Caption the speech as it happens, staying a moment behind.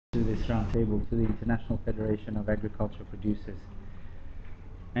to this roundtable to the International Federation of Agriculture Producers.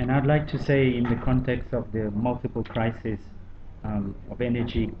 And I'd like to say, in the context of the multiple crises of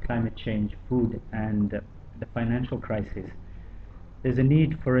energy, climate change, food, and the financial crisis, there's a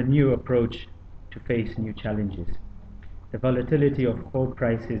need for a new approach to face new challenges. The volatility of coal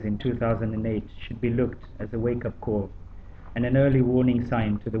prices in 2008 should be looked as a wake-up call and an early warning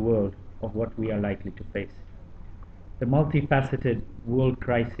sign to the world of what we are likely to face. The multifaceted world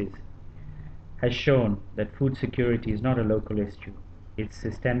crisis has shown that food security is not a local issue. It's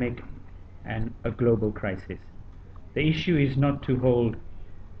systemic and a global crisis. The issue is not to hold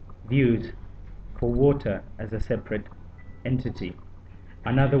views for water as a separate entity,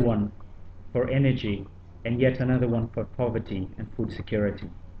 another one for energy, and yet another one for poverty and food security.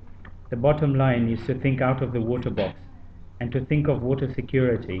 The bottom line is to think out of the water box and to think of water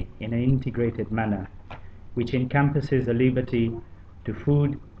security in an integrated manner, which encompasses a liberty to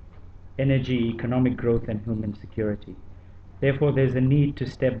food, energy, economic growth, and human security. Therefore, there's a need to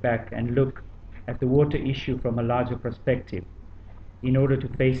step back and look at the water issue from a larger perspective in order to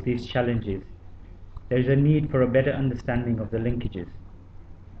face these challenges. There's a need for a better understanding of the linkages.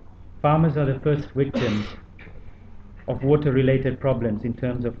 Farmers are the first victims of water-related problems in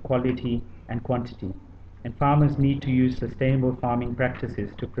terms of quality and quantity, and farmers need to use sustainable farming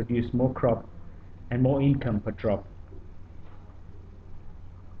practices to produce more crop and more income per drop.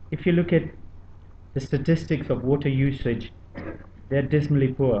 If you look at the statistics of water usage, they're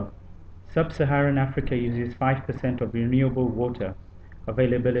dismally poor. Sub-Saharan Africa uses 5% of renewable water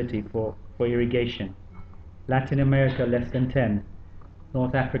availability for irrigation. Latin America less than 10%.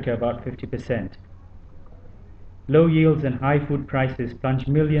 North Africa about 50%. Low yields and high food prices plunge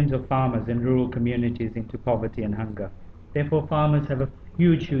millions of farmers in rural communities into poverty and hunger. Therefore, farmers have a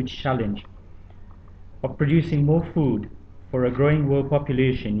huge challenge of producing more food for a growing world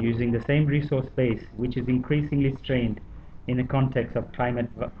population using the same resource base, which is increasingly strained in the context of climate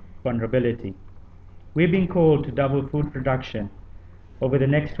vulnerability. We're being called to double food production over the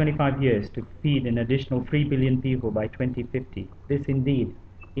next 25 years to feed an additional 3 billion people by 2050. This indeed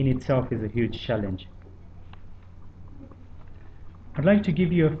in itself is a huge challenge. I'd like to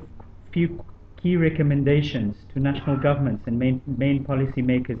give you a few key recommendations to national governments and main policy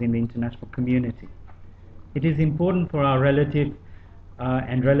makers in the international community. It is important for our relative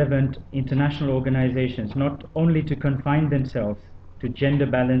and relevant international organizations not only to confine themselves to gender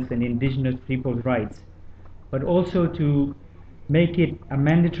balance and indigenous people's rights, but also to make it a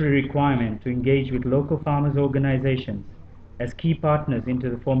mandatory requirement to engage with local farmers' organizations as key partners into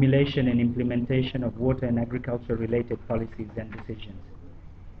the formulation and implementation of water and agriculture-related policies and decisions.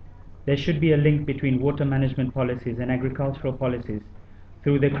 There should be a link between water management policies and agricultural policies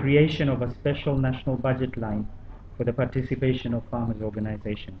through the creation of a special national budget line for the participation of farmers'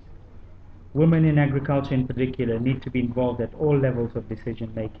 organizations. Women in agriculture in particular need to be involved at all levels of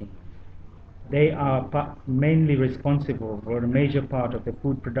decision making. They are mainly responsible for a major part of the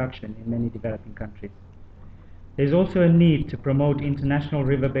food production in many developing countries. There's also a need to promote international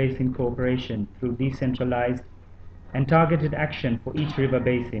river basin cooperation through decentralized and targeted action for each river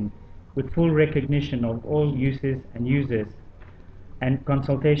basin, with full recognition of all uses and users and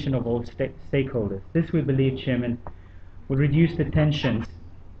consultation of all stakeholders. This, we believe, Chairman, will reduce the tensions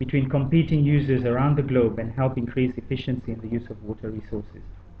between competing users around the globe and help increase efficiency in the use of water resources.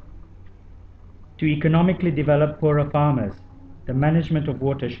 To economically develop poorer farmers, the management of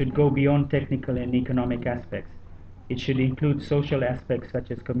water should go beyond technical and economic aspects. It should include social aspects such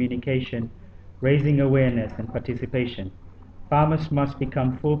as communication, raising awareness, and participation. Farmers must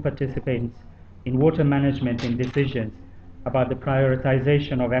become full participants in water management and decisions about the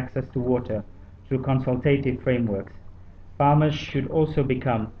prioritization of access to water through consultative frameworks. Farmers should also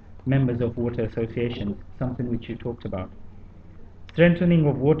become members of water associations, something which you talked about. Strengthening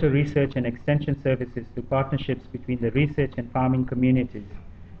of water research and extension services through partnerships between the research and farming communities,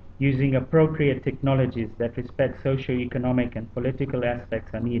 using appropriate technologies that respect socio-economic and political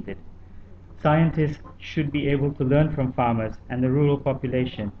aspects are needed. Scientists should be able to learn from farmers and the rural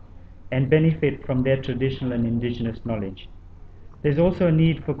population and benefit from their traditional and indigenous knowledge. There's also a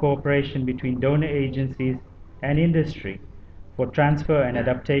need for cooperation between donor agencies and industry for transfer and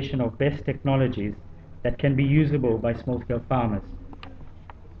adaptation of best technologies that can be usable by small-scale farmers.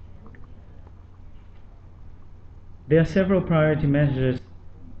 There are several priority measures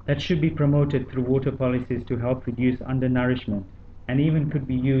that should be promoted through water policies to help reduce undernourishment and even could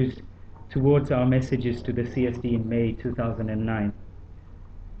be used towards our messages to the CSD in May 2009.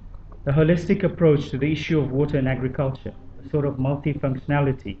 The holistic approach to the issue of water and agriculture, a sort of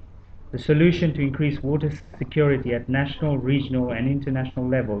multifunctionality, The solution to increase water security at national, regional and international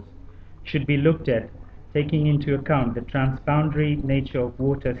levels should be looked at taking into account the transboundary nature of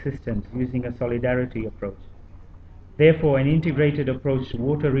water systems using a solidarity approach. Therefore, an integrated approach to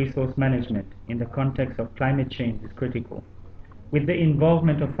water resource management in the context of climate change is critical, with the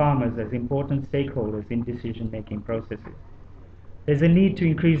involvement of farmers as important stakeholders in decision-making processes. There's a need to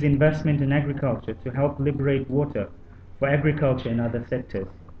increase investment in agriculture to help liberate water for agriculture and other sectors.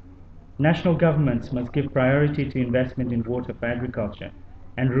 National governments must give priority to investment in water for agriculture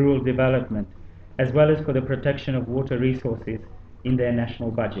and rural development, as well as for the protection of water resources in their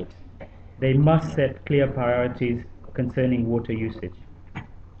national budgets. They must set clear priorities concerning water usage.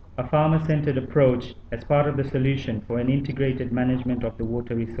 A farmer-centered approach as part of the solution for an integrated management of the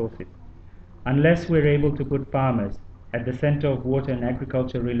water resources. Unless we're able to put farmers at the center of water and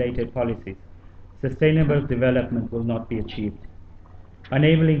agriculture-related policies, sustainable development will not be achieved.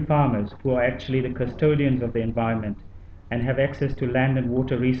 Enabling farmers, who are actually the custodians of the environment and have access to land and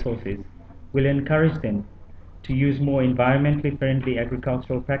water resources, will encourage them to use more environmentally friendly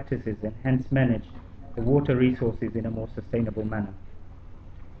agricultural practices and hence manage the water resources in a more sustainable manner.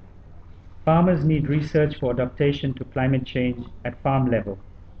 Farmers need research for adaptation to climate change at farm level.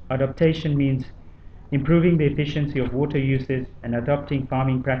 Adaptation means improving the efficiency of water usage and adopting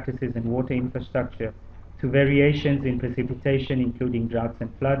farming practices and water infrastructure to variations in precipitation, including droughts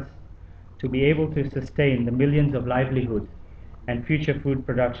and floods, to be able to sustain the millions of livelihoods and future food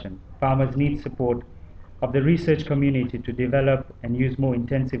production. Farmers need support of the research community to develop and use more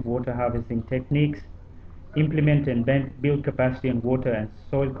intensive water harvesting techniques, implement and build capacity on water and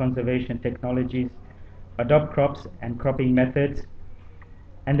soil conservation technologies, adopt crops and cropping methods,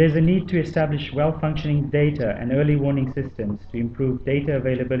 and there's a need to establish well-functioning data and early warning systems to improve data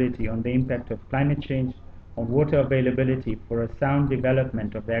availability on the impact of climate change on water availability for a sound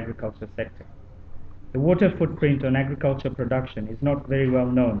development of the agriculture sector. The water footprint on agriculture production is not very well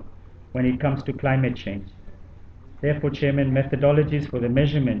known when it comes to climate change. Therefore, Chairman, methodologies for the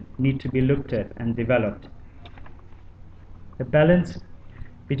measurement need to be looked at and developed. The balance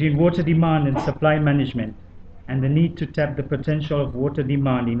between water demand and supply management and the need to tap the potential of water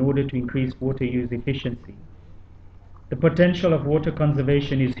demand in order to increase water use efficiency. The potential of water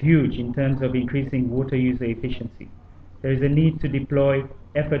conservation is huge in terms of increasing water user efficiency. There is a need to deploy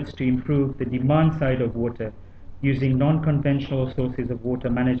efforts to improve the demand side of water using non-conventional sources of water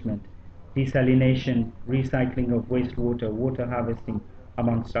management, desalination, recycling of wastewater, water harvesting,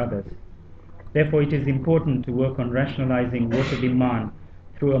 amongst others. Therefore, it is important to work on rationalizing water demand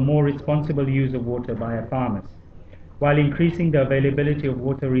through a more responsible use of water by our farmers, while increasing the availability of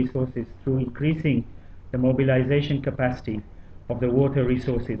water resources through increasing the mobilization capacity of the water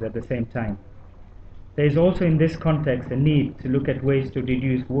resources at the same time. There is also in this context a need to look at ways to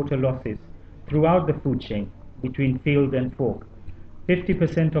reduce water losses throughout the food chain between field and fork.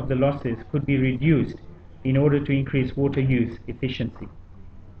 50% of the losses could be reduced in order to increase water use efficiency.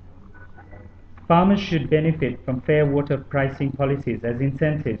 Farmers should benefit from fair water pricing policies as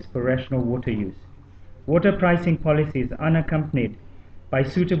incentives for rational water use. Water pricing policies unaccompanied by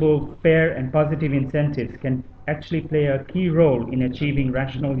suitable, fair and positive incentives can actually play a key role in achieving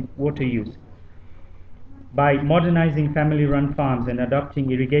rational water use by modernizing family-run farms and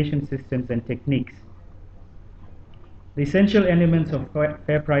adopting irrigation systems and techniques. The essential elements of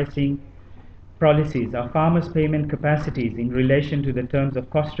fair pricing policies are farmers' payment capacities in relation to the terms of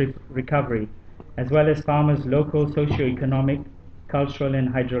cost recovery, as well as farmers' local socio-economic, cultural and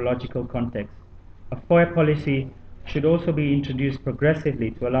hydrological context. A fair policy should also be introduced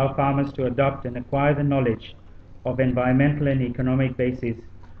progressively to allow farmers to adopt and acquire the knowledge of environmental and economic basis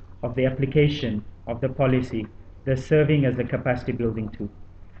of the application of the policy, thus serving as a capacity building tool.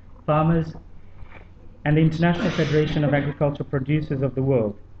 Farmers and the International Federation of Agricultural Producers of the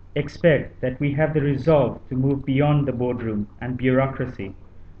world expect that we have the resolve to move beyond the boardroom and bureaucracy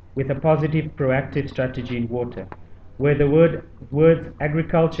with a positive, proactive strategy in water, where the words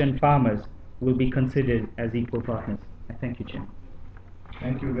agriculture and farmers will be considered as equal partners. I thank you, Chairman.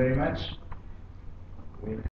 Thank you very much.